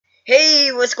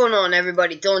Hey, what's going on,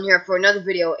 everybody? Dylan here for another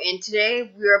video, and today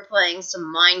we are playing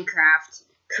some Minecraft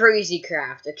Crazy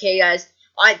Craft. Okay, guys,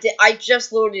 I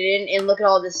just loaded in, and look at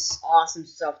all this awesome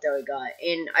stuff that we got.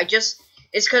 And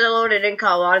it's because I loaded in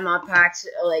a lot of mod packs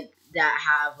like that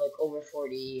have like over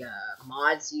 40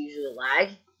 mods. Usually lag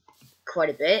quite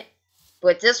a bit,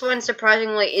 but this one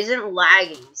surprisingly isn't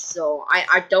lagging. So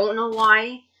I don't know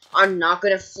why. I'm not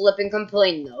gonna flip and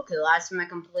complain though, because last time I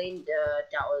complained,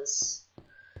 that was.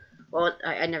 Well,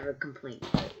 I never complained.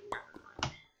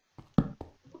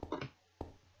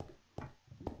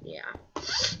 Yeah.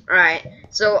 Alright,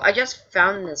 so I just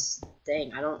found this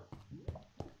thing.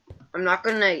 I'm not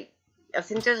gonna. I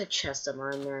think there's a chest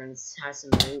somewhere in there and it has some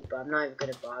loot, but I'm not even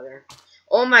gonna bother.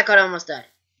 Oh my god, I almost died.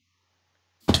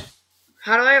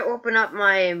 How do I open up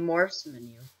my morphs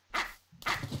menu?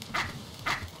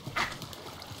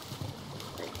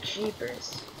 Like,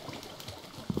 jeepers.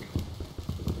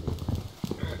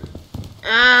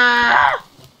 Ah!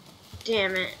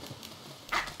 Damn it.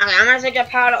 Okay, I'm gonna take up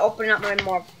how to open up my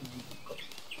morph.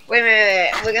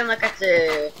 Wait. We're gonna look at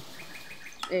the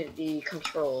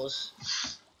controls.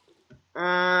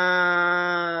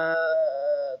 Morph.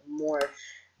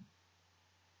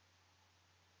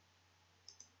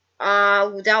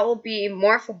 That will be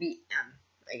morph will be M,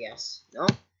 I guess. No?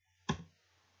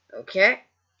 Okay.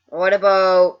 What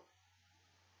about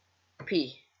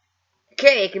P?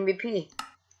 Okay, it can be P.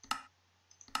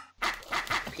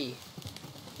 P.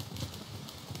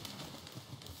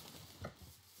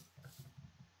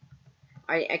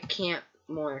 I can't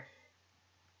morph.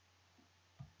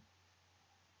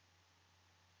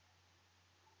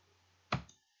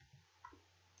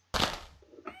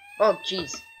 Oh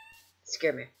jeez.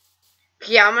 Scared me.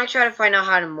 Yeah, I'm gonna try to find out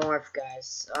how to morph,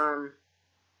 guys.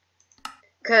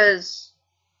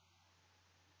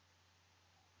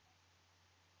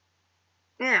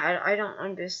 Yeah, I don't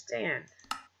understand.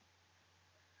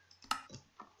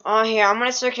 Oh, here, I'm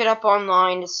gonna search it up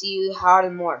online to see how to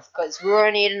morph, because we're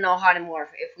gonna need to know how to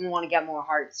morph if we want to get more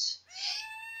hearts.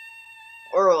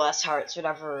 Or less hearts,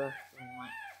 whatever we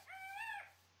want.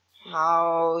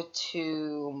 How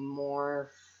to morph.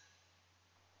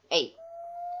 Hey.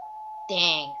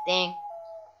 Dang.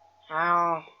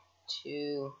 How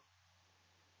to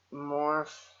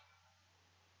morph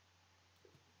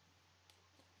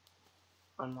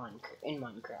in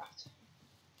Minecraft.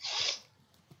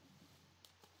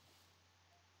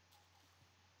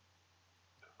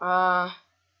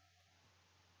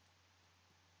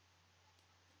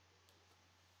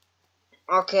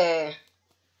 Okay.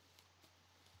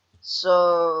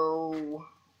 So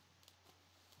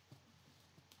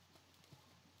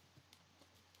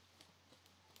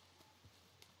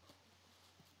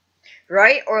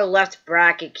right or left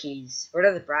bracket keys? What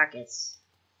are the brackets?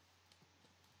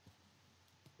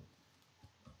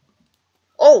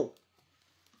 Oh!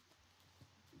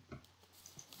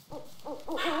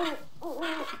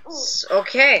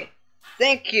 Okay.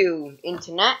 Thank you,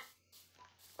 internet.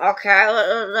 Okay,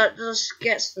 let's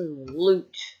get some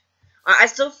loot. I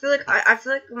still feel like I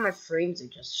feel like my frames are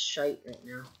just shite right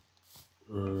now.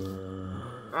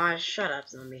 Shut up,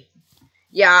 zombie.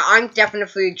 Yeah, I'm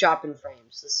definitely dropping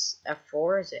frames. This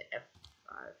F4, is it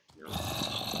F5? No.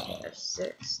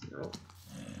 F6? No.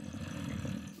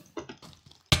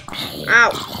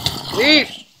 Ow! Leave!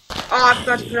 Oh, I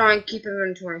forgot to put on keep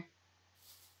inventory.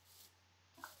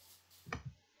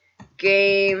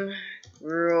 Game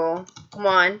rule. Come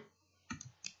on.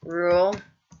 Rule.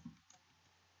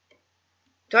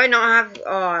 Do I not have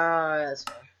that's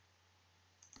fine.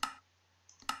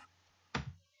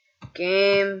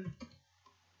 Game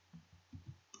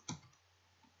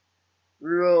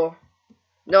rule.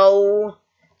 No.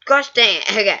 Gosh dang it.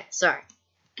 Okay, sorry.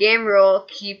 Game rule,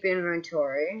 keep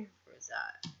inventory. Where's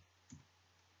that?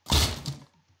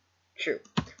 True.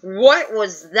 What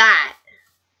was that?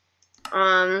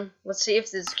 Let's see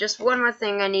if there's just one more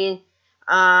thing I need.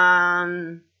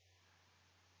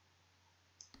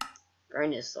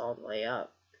 Bring this all the way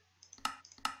up.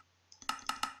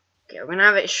 Okay, we're gonna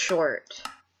have it short.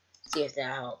 See if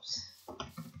that helps.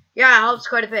 Yeah, it helps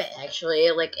quite a bit, actually.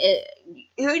 Like,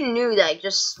 who knew that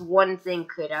just one thing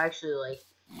could actually, like,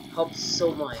 help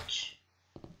so much?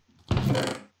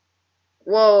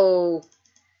 Whoa.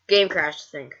 Game crashed,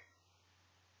 I think.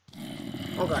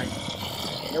 Oh, God.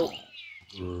 Nope.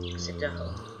 Sit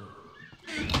down.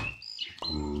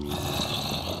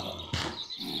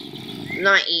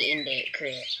 Not eating that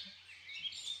crap.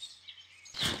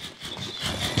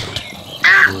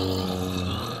 Ah!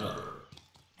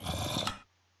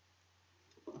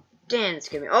 Damn, it's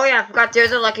giving me. Oh yeah, I forgot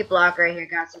there's a lucky block right here,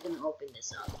 guys. I'm gonna open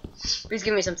this up. Please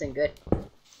give me something good.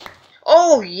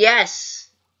 Oh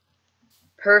yes!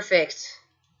 Perfect.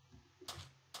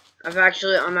 I'm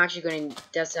actually gonna.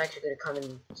 That's actually gonna come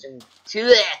in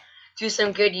to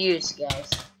some good use, guys.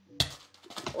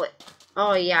 What?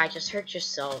 Oh yeah, I just hurt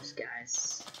yourselves,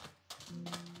 guys.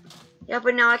 Yeah,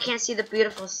 but now I can't see the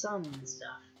beautiful sun and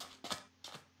stuff.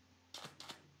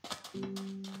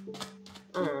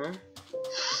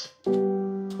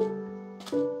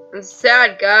 I'm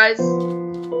sad, guys.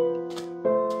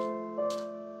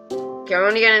 Okay, I'm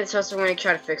gonna get into this. I'm gonna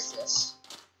try to fix this.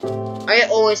 I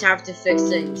always have to fix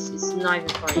things. It's not even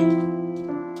funny.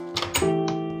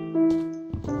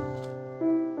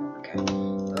 Okay,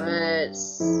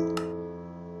 let's.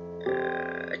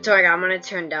 Sorry, I'm gonna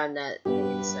turn down that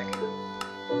thing in a second.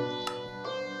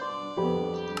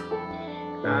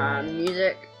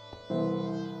 Music.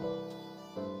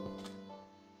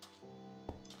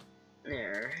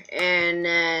 There, and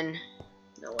then.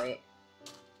 No wait.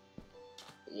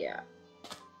 Yeah.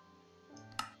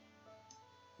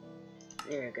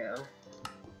 There we go.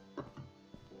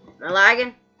 Am I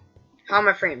lagging? How are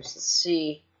my frames? Let's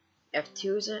see.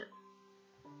 F2 is it?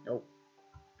 Nope.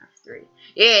 F3.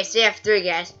 Yeah, it's F3,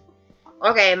 guys.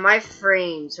 Okay, my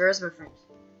frames. Where's my frames?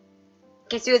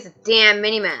 Can't see with the damn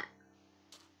mini-map.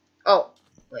 Oh,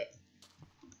 wait.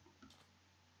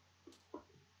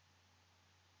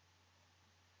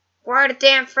 Where are the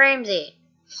damn frames at?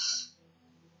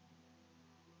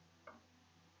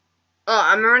 Oh,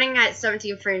 I'm running at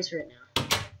 17 frames right now.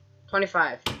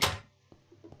 25.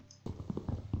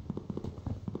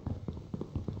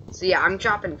 So yeah, I'm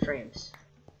dropping frames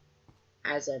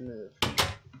as I move.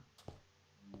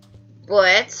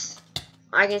 But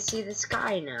I can see the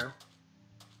sky now.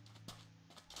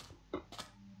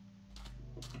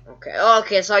 Okay,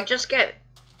 okay, so I just get...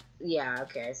 Yeah,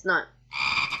 okay, it's not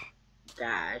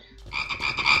bad.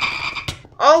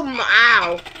 Oh,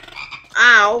 ow!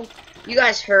 Ow! You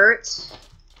guys hurt?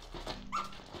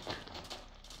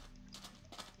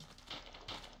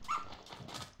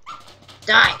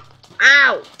 Die!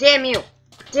 Ow! Damn you!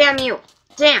 Damn you!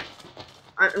 Damn!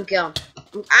 I'm killing.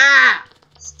 Ah!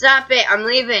 Stop it! I'm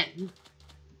leaving!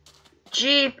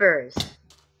 Jeepers!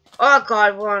 Oh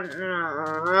god, one.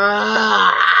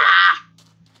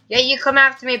 Yeah, you come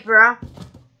after me, bro.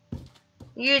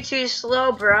 You too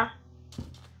slow, bro.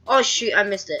 Oh shoot, I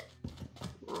missed it.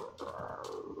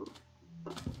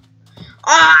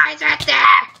 Oh, it's right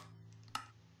there!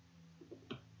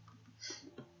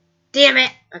 Damn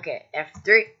it! Okay,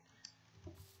 F3.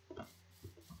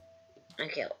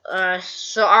 Okay,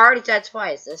 so I already died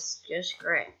twice. That's just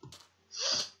great.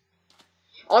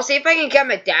 I'll see if I can get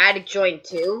my dad to join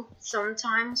too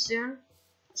sometime soon,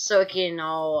 so we can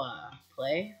all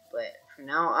play. But for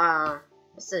now,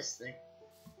 what's this thing?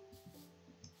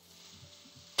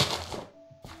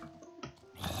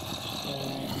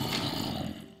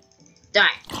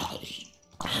 Die!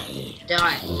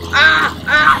 Die! Ah!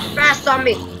 Ah! Fast on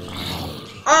me!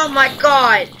 Oh my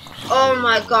god! Oh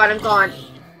my god! I'm gone.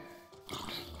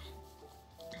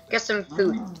 Get some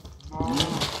food.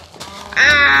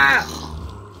 Ah!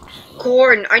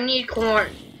 Corn! I need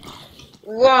corn.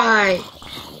 Why?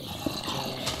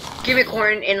 Give me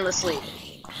corn endlessly.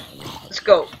 Let's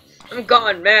go. I'm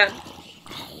gone, man.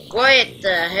 What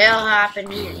the hell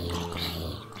happened here?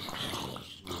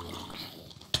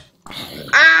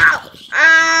 Ow!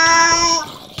 Ow!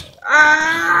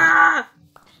 Ah!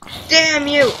 Damn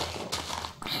you!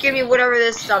 Give me whatever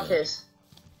this stuff is.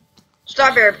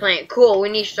 Strawberry plant. Cool, we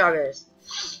need strawberries.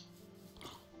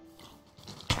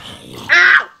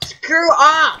 Ow! Screw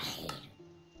off!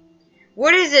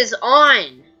 What is this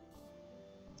on?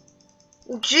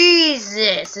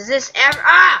 Jesus! Is this ever?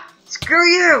 Ah! Screw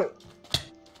you!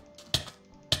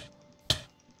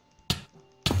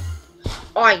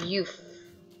 Oh, you.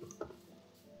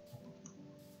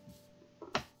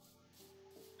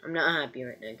 I'm not happy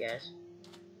right now, guys.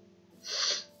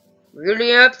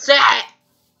 Really upset!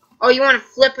 Oh, you want to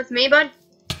flip with me, bud?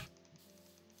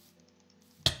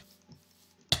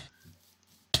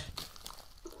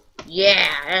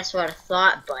 Yeah, that's what I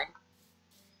thought, bud.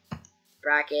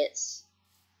 Brackets.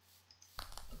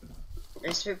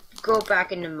 Let's go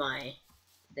back into my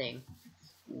thing.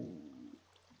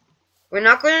 We're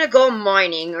not going to go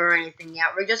mining or anything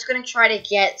yet. We're just going to try to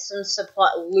get some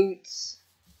supply loots.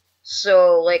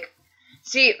 So, like,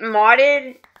 see,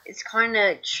 modded, it's kind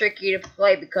of tricky to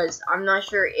play because I'm not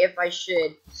sure if I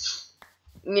should,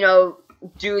 you know,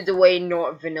 do the way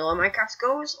vanilla Minecraft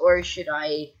goes, or should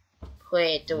I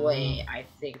play it the way I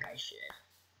think I should.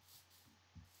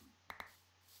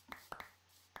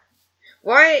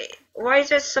 Why is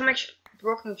there so much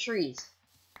broken trees?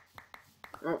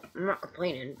 Well, I'm not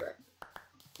complaining, but...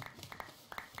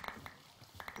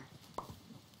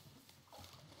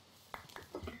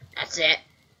 That's it.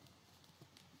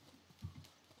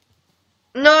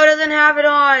 No, it doesn't have it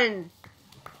on.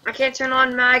 I can't turn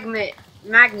on magnet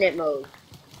mode.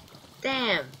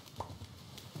 Damn.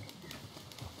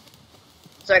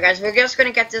 Sorry guys, we're just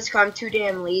gonna get this because I'm too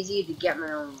damn lazy to get my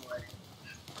own wood.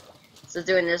 So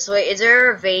doing this way, is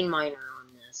there a vein miner on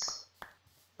this?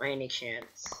 By any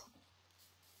chance?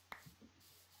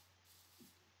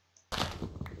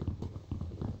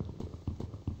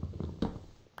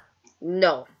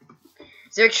 No.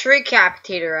 Is there a tree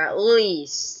captator at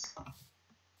least?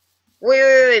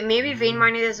 Wait, maybe vein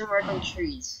mining doesn't work on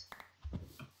trees.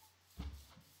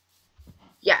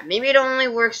 Yeah, maybe it only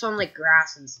works on like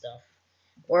grass and stuff.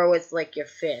 Or with like your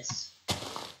fists.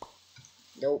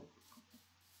 Nope.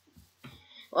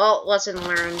 Well, lesson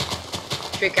learned.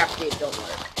 Tree captator don't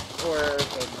work. Or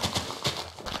vein mining.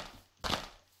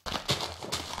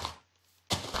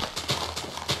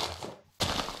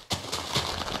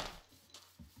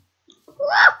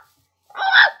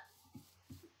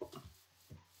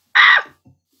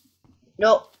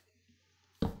 Nope.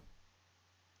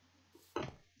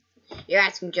 You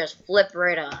guys can just flip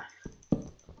right off.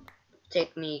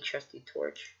 Take me, trusty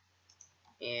torch.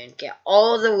 And get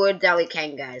all the wood that we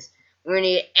can, guys. We're gonna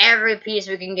need every piece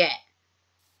we can get.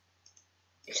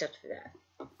 Except for that.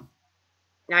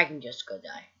 Now I can just go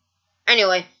die.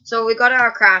 Anyway, so we got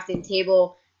our crafting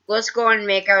table. Let's go and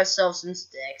make ourselves some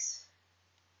sticks.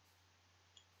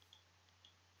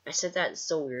 I said that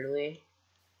so weirdly.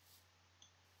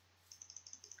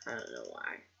 I don't know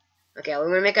why. Okay, we're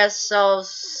gonna make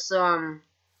ourselves some,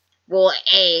 well,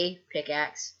 a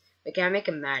pickaxe. But can I make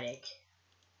a mattock?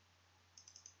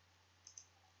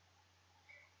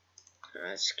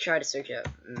 Let's try to search up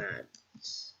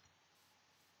mats.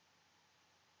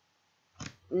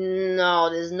 No,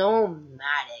 there's no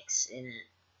mattocks in it.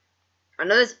 I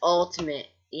know this ultimate.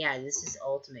 Yeah, this is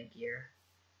ultimate gear.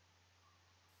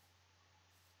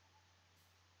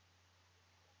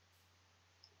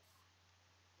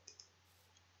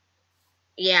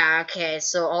 Yeah, okay,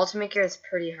 so ultimate gear is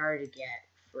pretty hard to get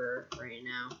for right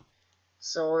now.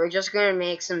 So we're just gonna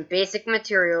make some basic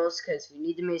materials, because we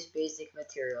need to make basic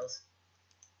materials.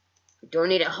 We don't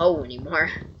need a hoe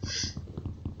anymore.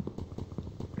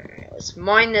 Alright, let's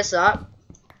mine this up.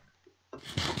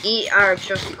 Eat our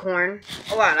trusty corn.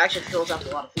 Oh wow, it actually fills up a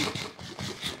lot of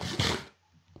food.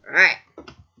 Alright.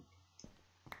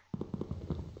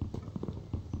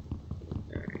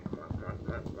 Alright, come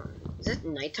on. Is it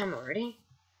nighttime already?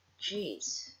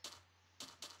 Jeez.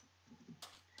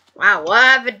 Wow, what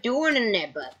have I been doing in there,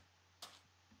 but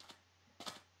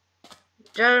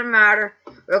doesn't matter.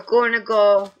 We're going to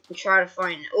go and try to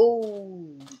find.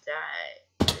 Oh, that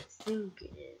I think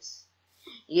it is.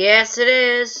 Yes, it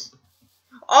is.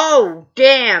 Oh,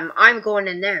 damn! I'm going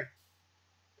in there.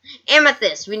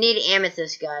 Amethyst. We need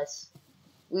amethyst, guys.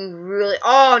 We really.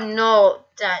 Oh no,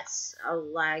 that's a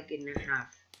lag and a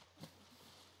half.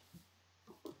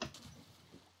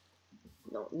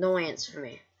 No ants for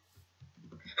me.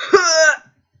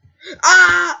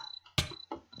 Ah!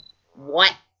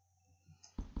 What?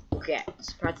 Okay,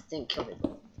 surprised it didn't kill me.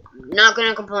 I'm not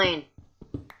gonna complain.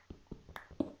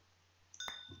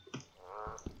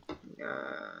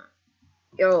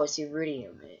 Yo, it's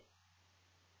iridium.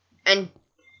 And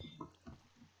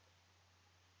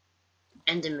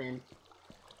Enderman.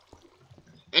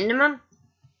 Enderman?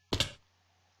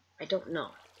 I don't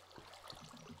know.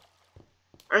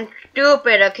 I'm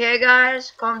stupid, okay,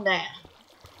 guys? Calm down.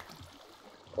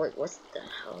 Wait, what the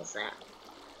hell is that?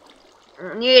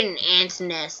 I need an ant's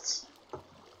nest.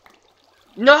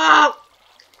 No!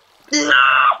 No!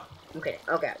 Okay.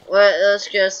 Let's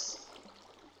just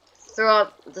throw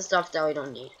out the stuff that we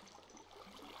don't need.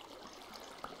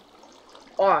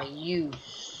 Oh, you.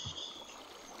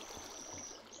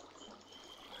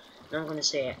 I'm gonna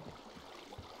say it.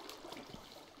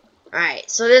 Alright,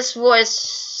 so this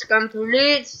was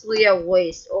completely a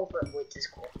waste. Oh, but wait, this is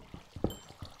cool.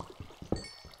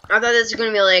 I thought this was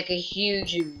gonna be like a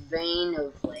huge vein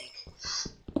of like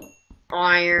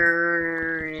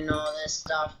iron and all this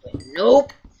stuff, but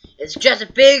nope. It's just a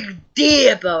big D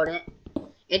about it.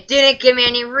 It didn't give me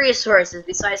any resources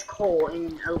besides coal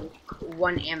and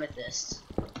one amethyst.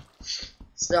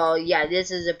 So yeah,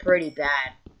 this is a pretty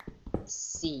bad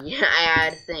C,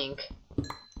 I think.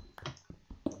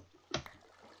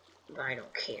 But I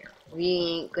don't care. We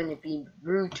ain't gonna be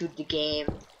rude to the game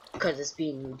because it's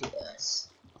being rude to us.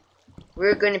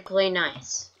 We're gonna play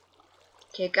nice.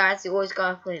 Okay, guys, you always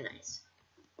gotta play nice.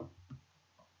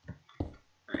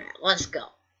 Alright, let's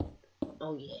go.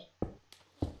 Oh yeah.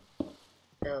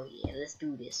 Oh yeah, let's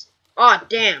do this. Oh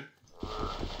damn.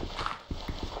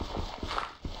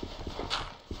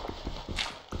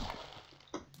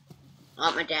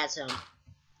 Oh, my dad's home.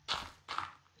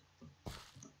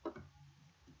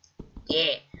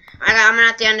 Yeah. I'm gonna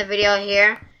have to end the video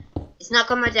here. It's not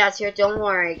 'cause my dad's here. Don't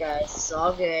worry, guys. It's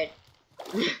all good.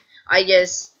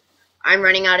 I'm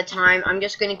running out of time. I'm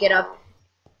just gonna get up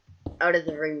out of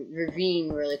the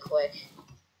ravine really quick.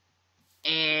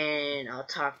 And I'll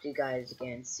talk to you guys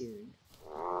again soon.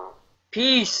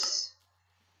 Peace.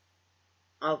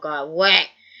 Oh god, wait.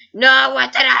 No,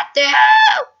 what did I do?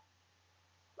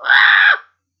 Ah!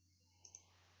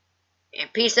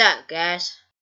 And peace out, guys.